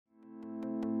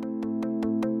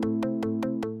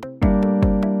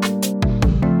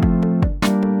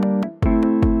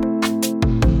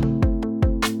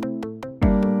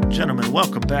gentlemen,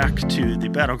 welcome back to the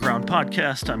Battleground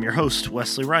Podcast. I'm your host,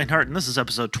 Wesley Reinhardt, and this is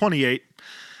episode 28,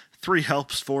 3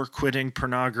 Helps for Quitting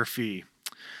Pornography.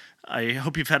 I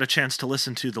hope you've had a chance to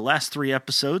listen to the last 3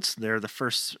 episodes. They're the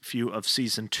first few of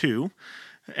Season 2,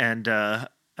 and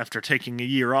after taking a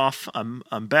year off,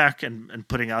 I'm back and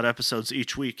putting out episodes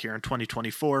each week here in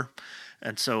 2024,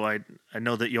 and so I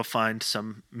know that you'll find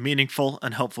some meaningful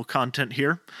and helpful content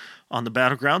here on the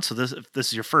Battleground. So if this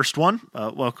is your first one,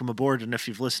 welcome aboard. And if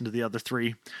you've listened to the other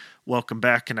 3, welcome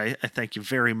back. And I thank you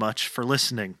very much for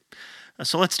listening.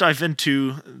 So let's dive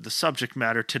into the subject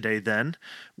matter today then,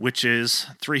 which is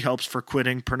 3 helps for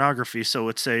quitting pornography. So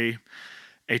it's a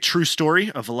true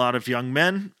story of a lot of young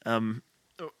men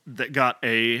that got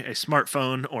a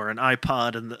smartphone or an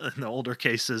iPod in the older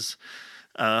cases,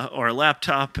 or a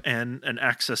laptop and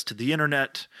access to the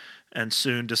internet, and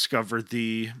soon discovered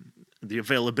the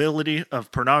availability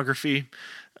of pornography,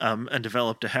 and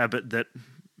developed a habit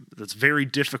that's very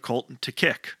difficult to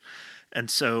kick. And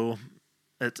so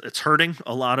it's hurting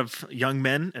a lot of young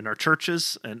men in our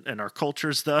churches and our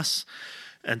cultures thus.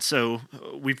 And so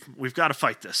we've got to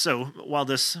fight this. So while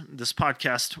this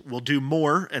podcast will do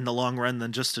more in the long run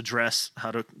than just address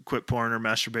how to quit porn or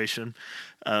masturbation,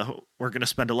 we're going to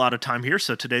spend a lot of time here.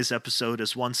 So today's episode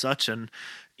is one such. And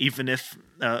even if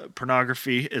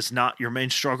pornography is not your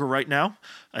main struggle right now,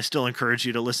 I still encourage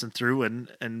you to listen through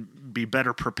and be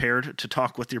better prepared to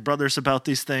talk with your brothers about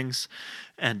these things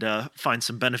and find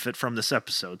some benefit from this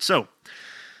episode. So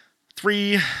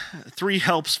three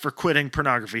helps for quitting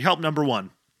pornography. Help number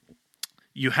 1,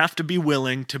 you have to be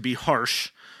willing to be harsh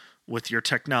with your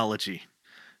technology.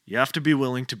 You have to be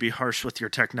willing to be harsh with your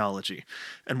technology.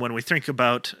 And when we think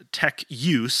about tech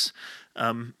use,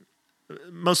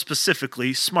 most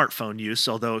specifically smartphone use,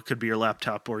 although it could be your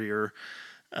laptop or your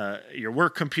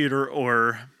work computer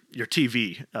or your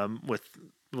TV,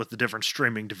 with the different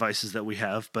streaming devices that we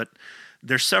have. But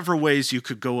there's several ways you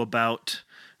could go about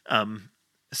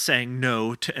saying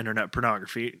no to internet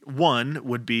pornography. One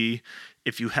would be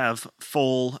if you have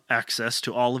full access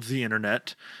to all of the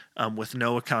internet, with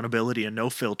no accountability and no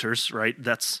filters, right?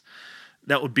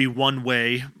 That would be one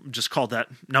way. Just call that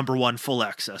number 1, full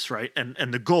access, right?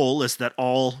 And the goal is that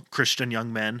all Christian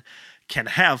young men can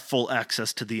have full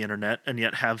access to the internet and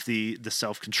yet have the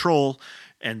self-control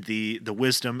and the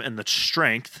wisdom and the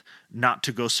strength not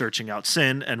to go searching out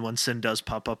sin, and when sin does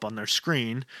pop up on their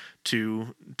screen,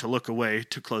 to look away,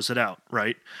 to close it out,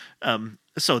 right?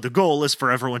 So the goal is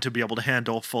for everyone to be able to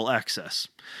handle full access.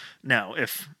 Now,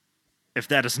 if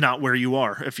that is not where you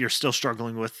are, if you're still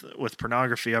struggling with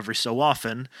pornography every so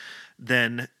often,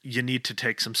 then you need to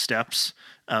take some steps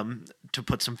to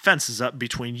put some fences up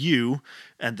between you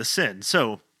and the sin.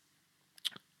 So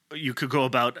you could go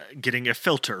about getting a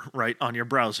filter, right, on your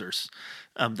browsers.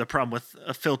 The problem with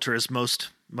a filter is most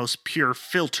pure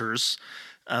filters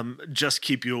just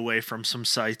keep you away from some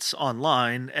sites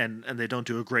online, and they don't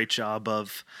do a great job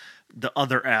of the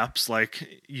other apps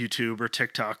like YouTube or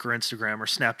TikTok or Instagram or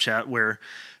Snapchat, where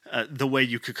the way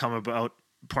you could come about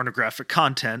pornographic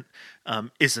content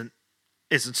isn't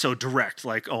so direct,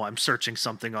 like, oh, I'm searching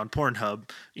something on Pornhub,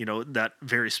 that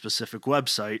very specific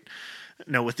website.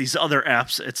 No, with these other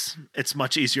apps, it's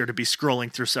much easier to be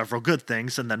scrolling through several good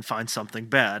things and then find something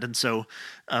bad. And so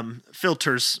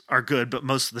filters are good, but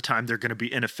most of the time they're going to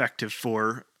be ineffective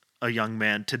for a young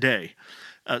man today.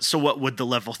 So what would the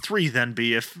level 3 then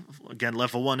be if, again,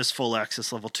 level 1 is full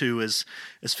access, level 2 is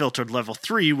filtered, level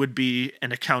 3 would be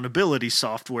an accountability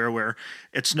software where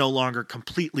it's no longer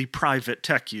completely private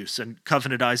tech use. And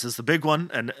Covenant Eyes is the big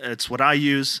one, and it's what I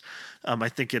use. I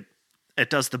think it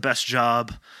does the best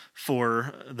job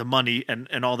for the money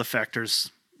and all the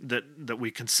factors that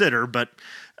we consider, but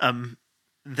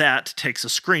that takes a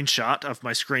screenshot of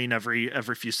my screen every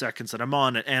few seconds that I'm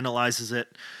on. It analyzes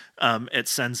it. It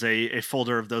sends a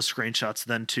folder of those screenshots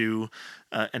then to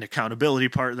an accountability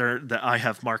partner that I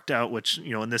have marked out, which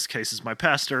in this case is my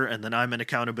pastor, and then I'm an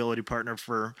accountability partner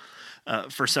for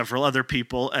several other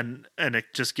people, and it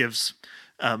just gives.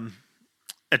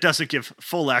 It doesn't give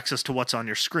full access to what's on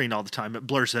your screen all the time. It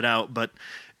blurs it out, but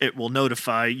it will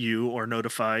notify you or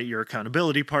notify your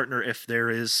accountability partner if there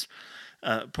is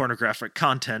pornographic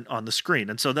content on the screen.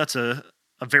 And so that's a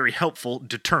very helpful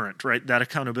deterrent, right? That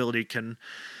accountability can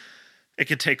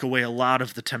take away a lot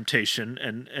of the temptation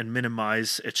and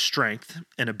minimize its strength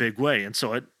in a big way. And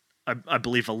so I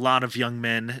believe a lot of young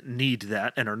men need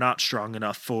that and are not strong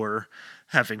enough for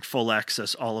having full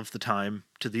access all of the time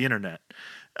to the internet.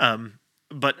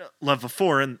 But level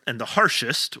 4 and the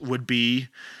harshest would be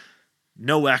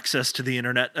no access to the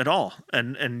internet at all,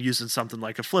 and using something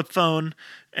like a flip phone,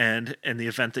 and in the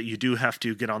event that you do have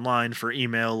to get online for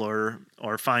email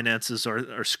or finances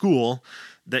or school,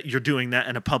 that you're doing that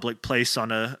in a public place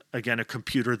on a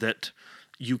computer that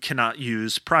you cannot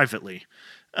use privately.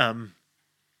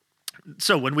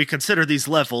 So when we consider these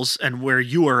levels and where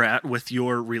you are at with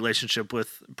your relationship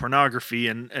with pornography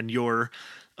and your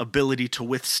ability to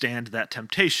withstand that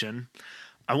temptation,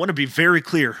 I want to be very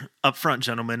clear up front,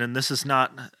 gentlemen, and it's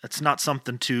not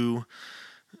something to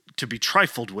be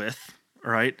trifled with,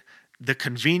 all right? The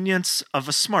convenience of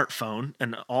a smartphone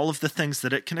and all of the things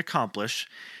that it can accomplish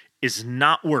is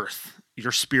not worth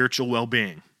your spiritual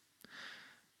well-being.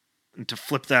 And to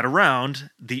flip that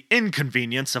around, the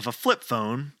inconvenience of a flip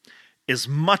phone is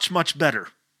much, much better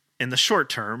in the short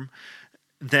term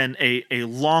than a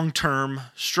long-term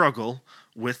struggle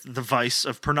with the vice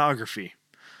of pornography.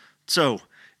 So,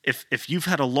 if you've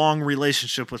had a long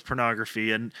relationship with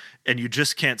pornography and you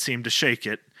just can't seem to shake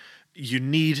it, you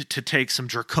need to take some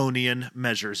draconian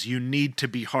measures. You need to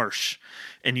be harsh,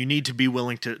 and you need to be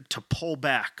willing to pull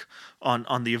back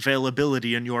on the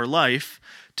availability in your life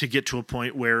to get to a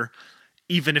point where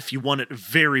even if you want it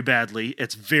very badly,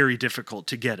 it's very difficult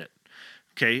to get it.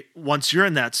 Okay, once you're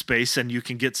in that space and you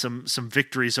can get some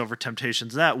victories over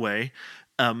temptations that way,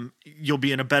 you'll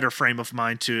be in a better frame of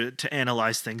mind to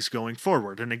analyze things going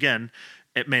forward. And again,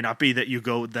 it may not be that you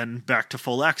go then back to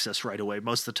full access right away.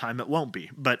 Most of the time it won't be.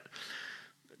 But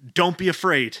don't be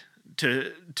afraid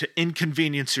to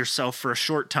inconvenience yourself for a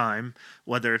short time,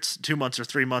 whether it's 2 months or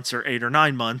 3 months or 8 or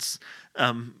 9 months,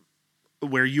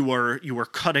 where you are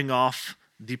cutting off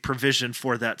the provision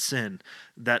for that sin.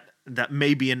 That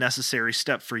may be a necessary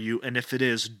step for you, and if it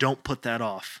is, don't put that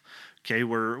off. Okay,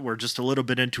 we're just a little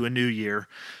bit into a new year.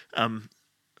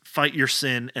 Fight your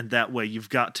sin, and that way you've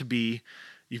got to be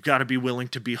willing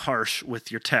to be harsh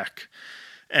with your tech.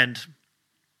 And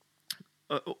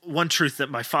one truth that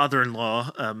my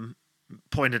father-in-law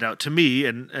pointed out to me,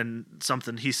 and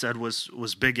something he said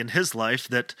was big in his life,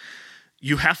 that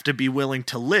you have to be willing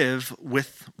to live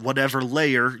with whatever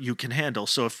layer you can handle.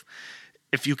 So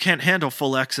if you can't handle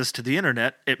full access to the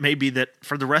internet, it may be that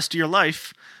for the rest of your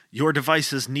life, your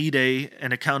devices need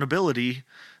an accountability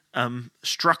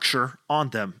structure on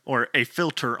them, or a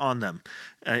filter on them.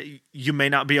 You may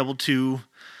not be able to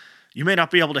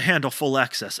handle full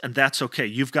access, and that's okay.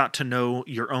 You've got to know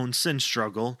your own sin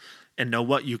struggle and know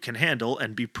what you can handle,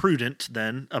 and be prudent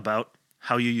then about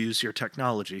how you use your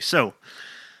technology. So,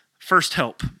 first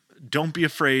help. Don't be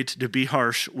afraid to be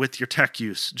harsh with your tech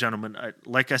use, gentlemen.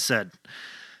 Like I said,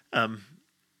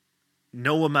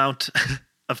 no amount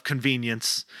of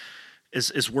convenience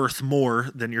is worth more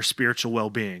than your spiritual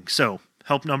well-being. So,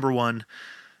 help number 1,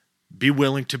 be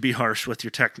willing to be harsh with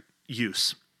your tech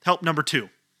use. Help number 2,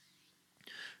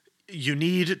 you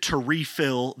need to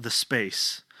refill the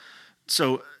space.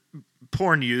 So,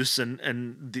 porn use and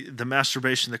the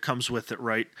masturbation that comes with it,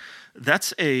 right?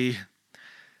 It's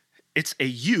a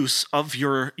use of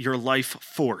your life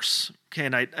force. Okay,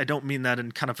 and I don't mean that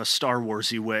in kind of a Star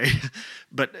Wars-y way,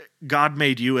 but God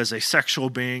made you as a sexual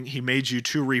being. He made you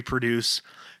to reproduce.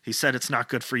 He said it's not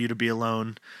good for you to be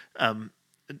alone.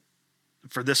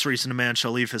 For this reason, a man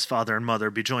shall leave his father and mother,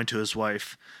 be joined to his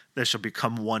wife. They shall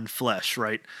become one flesh,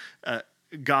 right?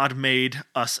 God made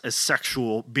us as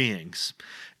sexual beings.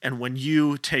 And when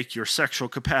you take your sexual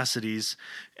capacities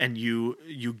and you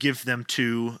give them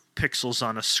to pixels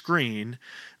on a screen,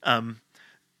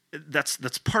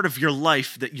 that's part of your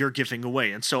life that you're giving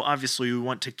away. And so obviously we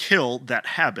want to kill that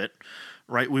habit,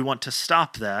 right? We want to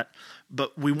stop that,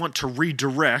 but we want to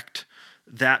redirect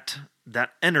that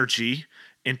energy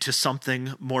into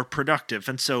something more productive.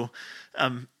 And so,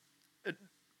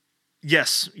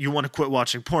 yes, you want to quit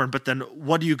watching porn, but then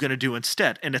what are you going to do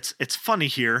instead? And it's funny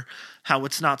here how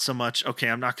it's not so much, okay,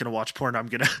 I'm not going to watch porn, I'm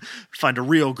going to find a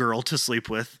real girl to sleep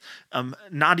with.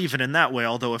 Not even in that way,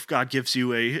 although if God gives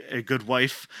you a good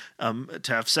wife to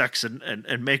have sex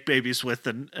and make babies with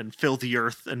and fill the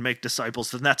earth and make disciples,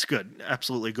 then that's good.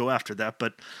 Absolutely go after that.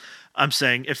 But I'm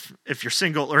saying if you're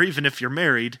single, or even if you're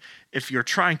married, if you're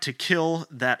trying to kill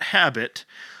that habit,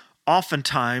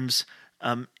 oftentimes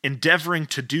endeavoring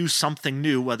to do something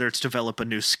new, whether it's develop a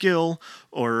new skill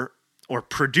or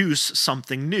produce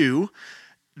something new,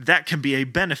 that can be a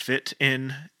benefit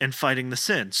in fighting the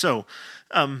sin. So,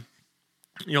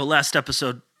 last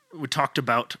episode we talked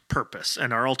about purpose,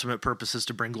 and our ultimate purpose is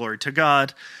to bring glory to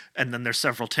God, and then there's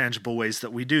several tangible ways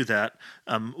that we do that.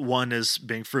 One is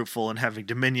being fruitful and having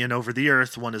dominion over the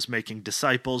earth. One is making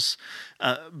disciples.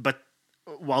 But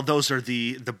while those are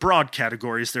the broad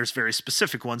categories, there's very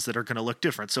specific ones that are going to look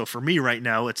different. So for me right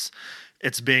now, it's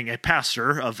being a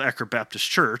pastor of Eckerd Baptist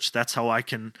Church. That's how I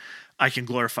can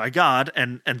glorify God,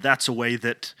 and that's a way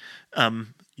that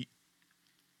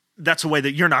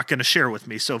you're not going to share with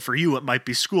me. So for you, it might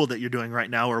be school that you're doing right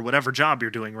now, or whatever job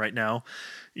you're doing right now.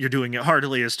 You're doing it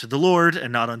heartily as to the Lord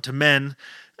and not unto men.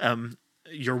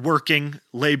 You're working,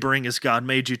 laboring as God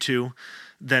made you to.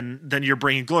 Then you're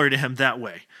bringing glory to Him that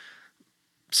way.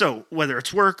 So whether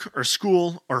it's work or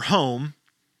school or home,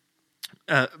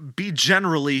 be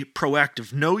generally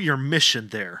proactive. Know your mission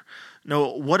there. Know,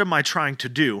 what am I trying to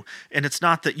do? And it's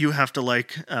not that you have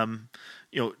to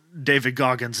David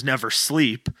Goggins, never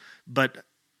sleep, but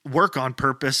work on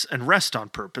purpose and rest on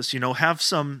purpose. Have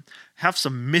some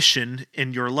mission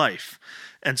in your life.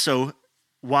 And so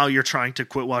while you're trying to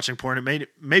quit watching porn,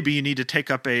 maybe you need to take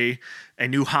up a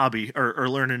new hobby or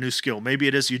learn a new skill. Maybe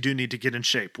it is you do need to get in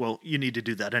shape. Well, you need to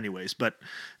do that anyways, but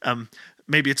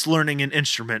maybe it's learning an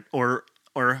instrument or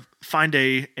find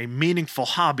a meaningful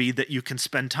hobby that you can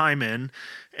spend time in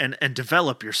and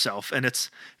develop yourself. And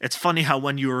it's funny how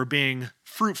when you are being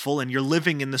fruitful and you're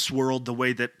living in this world the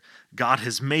way that God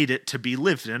has made it to be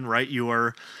lived in, right?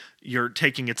 You're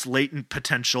taking its latent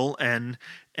potential and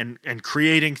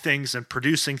creating things and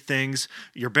producing things.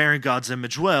 You're bearing God's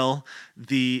image well.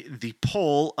 The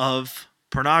pull of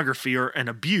pornography or an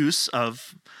abuse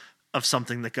of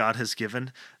something that God has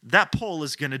given, that pull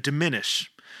is going to diminish.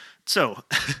 So,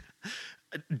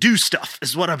 do stuff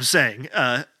is what I'm saying.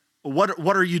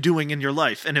 What are you doing in your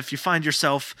life? And if you find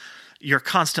yourself, you're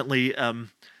constantly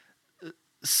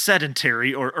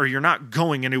sedentary or you're not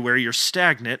going anywhere, you're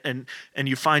stagnant, and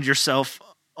you find yourself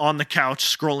on the couch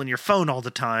scrolling your phone all the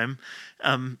time,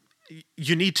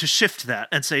 you need to shift that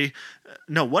and say,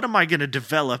 no, what am I going to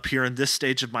develop here in this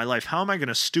stage of my life? How am I going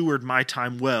to steward my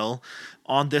time well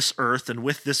on this earth and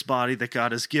with this body that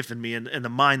God has given me and the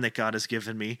mind that God has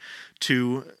given me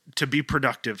to be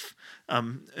productive,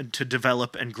 and to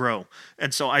develop and grow?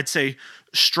 And so I'd say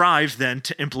strive then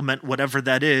to implement whatever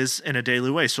that is in a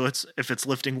daily way. So if it's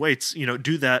lifting weights,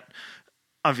 do that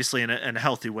obviously in a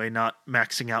healthy way, not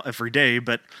maxing out every day,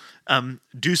 but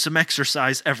do some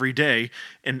exercise every day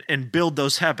and build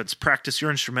those habits. Practice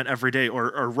your instrument every day,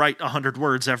 or write 100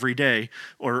 words every day,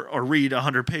 or read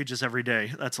 100 pages every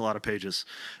day. That's a lot of pages.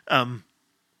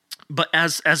 But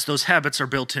as those habits are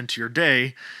built into your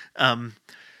day,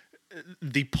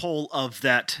 the pull of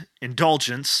that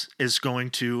indulgence is going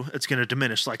to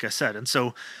diminish, like I said. And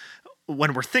so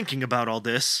when we're thinking about all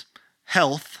this,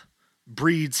 health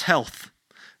breeds health,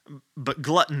 but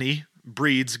gluttony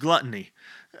breeds gluttony.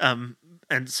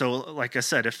 And so, like I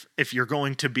said, if you're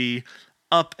going to be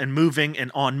up and moving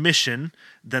and on mission,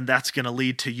 then that's going to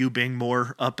lead to you being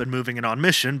more up and moving and on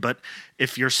mission. But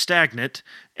if you're stagnant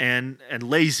and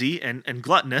lazy and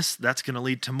gluttonous, that's going to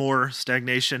lead to more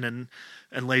stagnation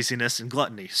and laziness and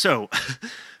gluttony. So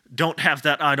don't have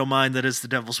that idle mind that is the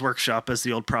devil's workshop, as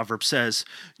the old proverb says.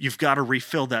 You've got to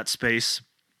refill that space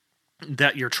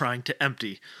that you're trying to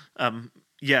empty.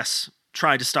 Yes,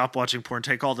 try to stop watching porn,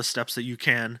 take all the steps that you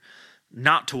can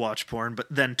not to watch porn, but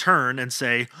then turn and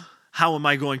say, how am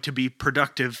I going to be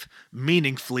productive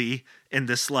meaningfully in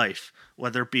this life?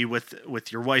 Whether it be with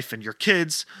your wife and your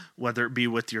kids, whether it be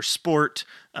with your sport,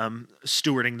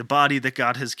 stewarding the body that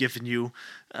God has given you,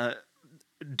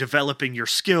 developing your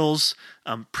skills,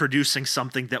 producing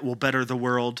something that will better the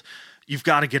world. You've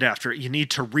got to get after it. You need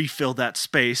to refill that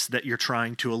space that you're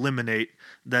trying to eliminate.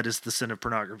 That is the sin of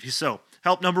pornography. So,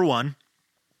 help number 1,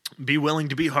 be willing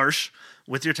to be harsh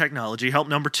with your technology. Help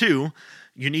number 2,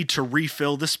 you need to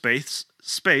refill the space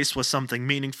with something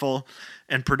meaningful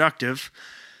and productive.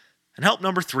 And help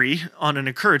number 3, on an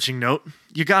encouraging note,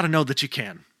 you got to know that you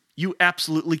can. You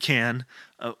absolutely can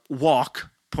walk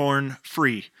porn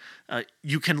free.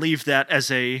 You can leave that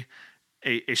as a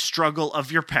struggle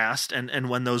of your past, and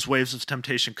when those waves of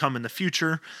temptation come in the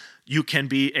future, you can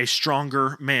be a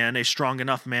stronger man, a strong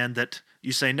enough man that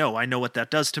you say, no, I know what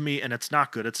that does to me, and it's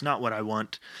not good. It's not what I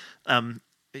want.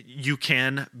 You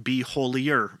can be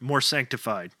holier, more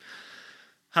sanctified.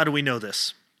 How do we know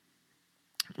this?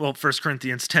 Well, 1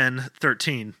 Corinthians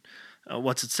 10:13.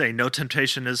 What's it say? No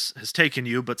temptation has taken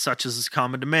you, but such as is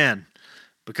common to man.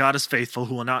 But God is faithful,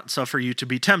 who will not suffer you to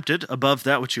be tempted above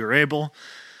that which you are able,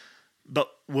 but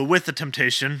will with the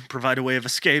temptation provide a way of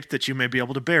escape that you may be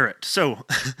able to bear it. So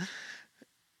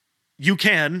you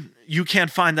can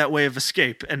find that way of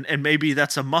escape, and maybe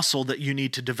that's a muscle that you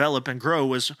need to develop and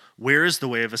grow, is where is the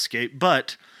way of escape,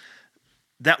 but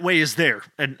that way is there,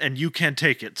 and you can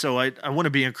take it. So I want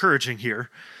to be encouraging here.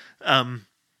 1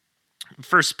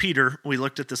 Peter, we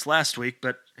looked at this last week,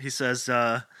 but he says,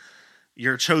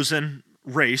 You're a chosen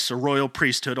race, a royal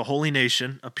priesthood, a holy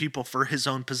nation, a people for his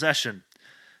own possession,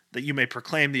 that you may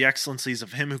proclaim the excellencies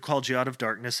of him who called you out of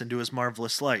darkness into his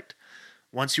marvelous light.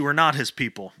 Once you were not his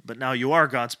people, but now you are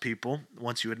God's people.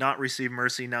 Once you had not received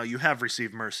mercy, now you have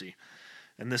received mercy.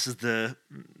 And this is the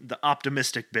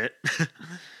optimistic bit.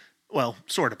 Well,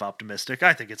 sort of optimistic.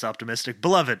 I think it's optimistic.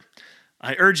 Beloved,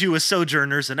 I urge you as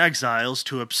sojourners and exiles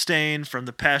to abstain from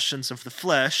the passions of the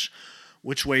flesh,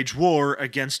 which wage war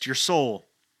against your soul.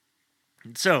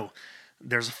 And so,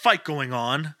 there's a fight going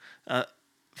on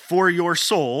for your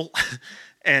soul,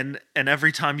 and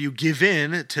every time you give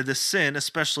in to this sin,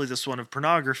 especially this one of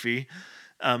pornography,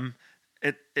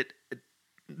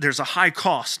 there's a high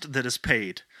cost that is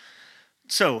paid.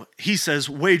 So he says,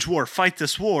 wage war, fight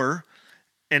this war,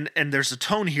 and there's a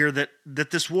tone here that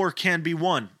this war can be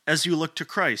won as you look to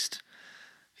Christ.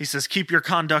 He says, keep your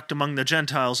conduct among the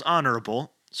Gentiles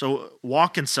honorable, so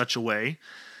walk in such a way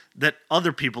that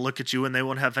other people look at you and they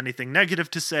won't have anything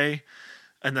negative to say,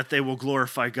 and that they will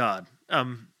glorify God.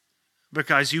 But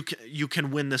guys, you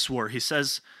can win this war. He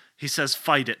says,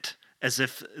 fight it, as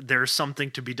if there's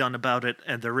something to be done about it,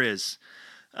 and there is.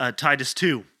 Titus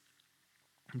 2,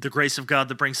 the grace of God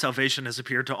that brings salvation has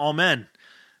appeared to all men,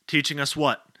 teaching us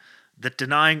what? That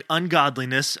denying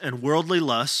ungodliness and worldly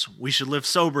lusts, we should live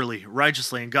soberly,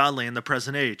 righteously, and godly in the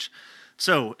present age.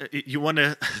 So you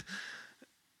want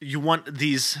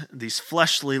these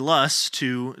fleshly lusts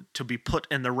to be put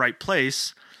in the right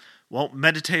place. Well,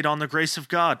 meditate on the grace of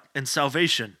God and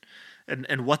salvation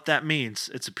and what that means.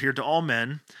 It's appeared to all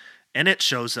men, and it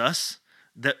shows us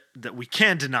that we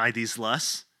can deny these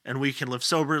lusts and we can live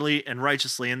soberly and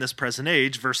righteously in this present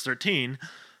age. Verse 13,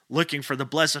 looking for the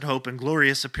blessed hope and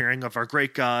glorious appearing of our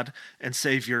great God and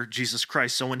Savior, Jesus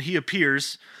Christ. So when he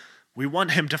appears, we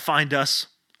want him to find us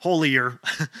holier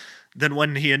than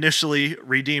when he initially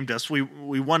redeemed us. We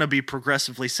want to be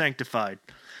progressively sanctified,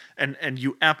 and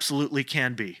you absolutely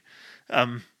can be.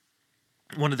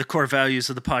 One of the core values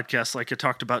of the podcast, like I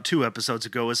talked about 2 episodes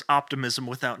ago, is optimism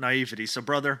without naivety. So,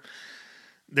 brother,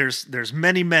 there's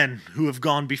many men who have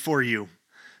gone before you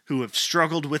who have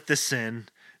struggled with this sin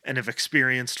and have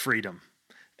experienced freedom.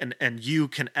 And you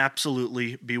can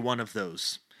absolutely be one of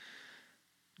those.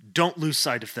 Don't lose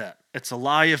sight of that. It's a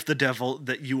lie of the devil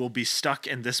that you will be stuck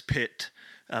in this pit,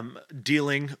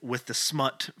 dealing with the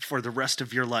smut for the rest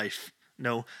of your life.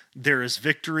 No, there is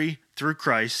victory through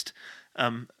Christ.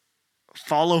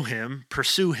 Follow him,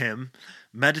 pursue him,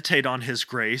 meditate on his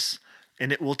grace,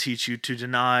 and it will teach you to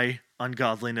deny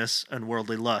ungodliness and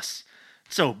worldly lusts.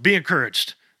 So be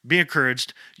encouraged. Be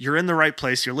encouraged. You're in the right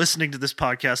place. You're listening to this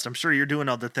podcast. I'm sure you're doing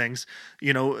other things.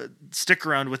 Stick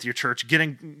around with your church,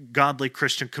 getting godly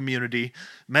Christian community,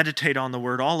 meditate on the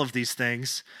word, all of these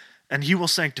things, and he will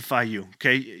sanctify you.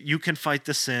 Okay? You can fight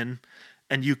the sin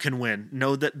and you can win.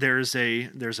 Know that there's a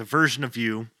version of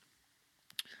you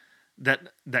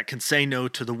that can say no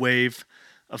to the wave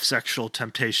of sexual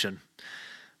temptation.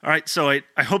 All right, so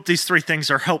I hope these 3 things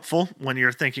are helpful when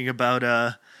you're thinking about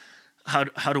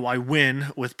how do I win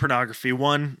with pornography.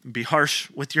 1, be harsh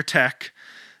with your tech,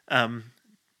 and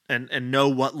know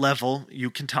what level you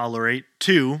can tolerate.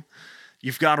 2,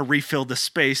 you've got to refill the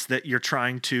space that you're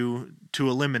trying to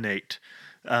eliminate.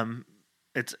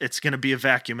 It's going to be a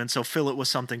vacuum, and so fill it with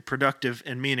something productive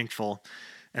and meaningful.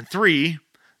 And 3,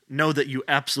 know that you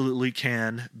absolutely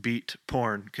can beat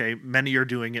porn. Okay, many are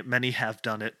doing it, many have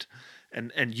done it,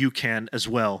 and you can as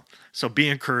well. So be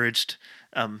encouraged.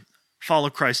 Follow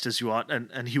Christ as you ought,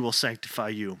 and he will sanctify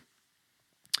you.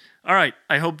 All right,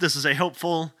 I hope this is a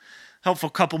helpful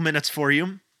couple minutes for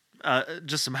you.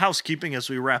 Just some housekeeping as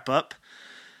we wrap up.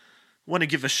 Want to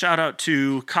give a shout out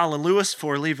to Colin Lewis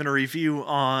for leaving a review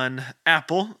on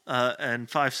Apple, and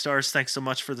 5 stars. Thanks so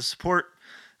much for the support.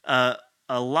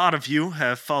 A lot of you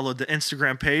have followed the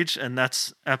Instagram page, and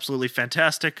that's absolutely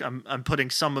fantastic. I'm putting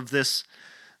some of this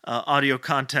audio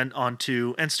content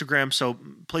onto Instagram, so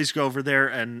please go over there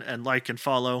and like and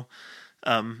follow.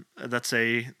 That's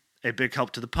a big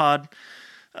help to the pod.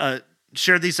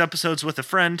 Share these episodes with a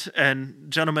friend, and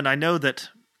gentlemen, I know that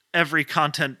every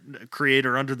content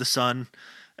creator under the sun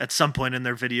at some point in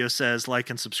their video says like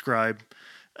and subscribe.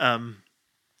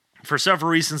 For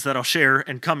several reasons that I'll share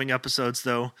in coming episodes,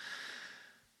 though,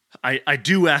 I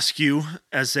do ask you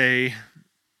as a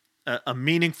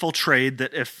meaningful trade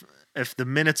that if the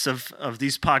minutes of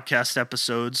these podcast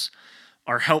episodes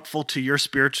are helpful to your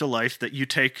spiritual life, that you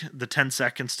take the 10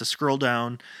 seconds to scroll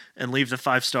down and leave the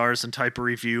 5 stars and type a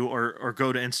review, or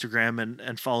go to Instagram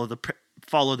and follow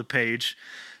the page.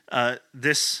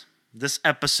 This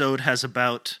episode has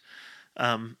about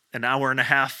an hour and a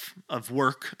half of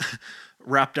work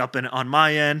wrapped up on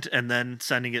my end and then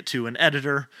sending it to an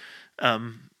editor.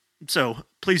 So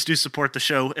please do support the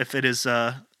show if it is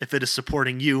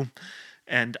supporting you,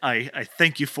 and I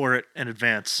thank you for it in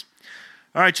advance.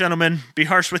 All right, gentlemen, be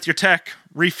harsh with your tech,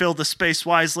 refill the space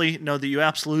wisely, know that you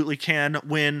absolutely can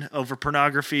win over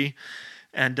pornography,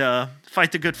 and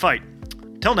fight the good fight.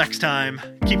 Till next time,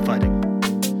 keep fighting.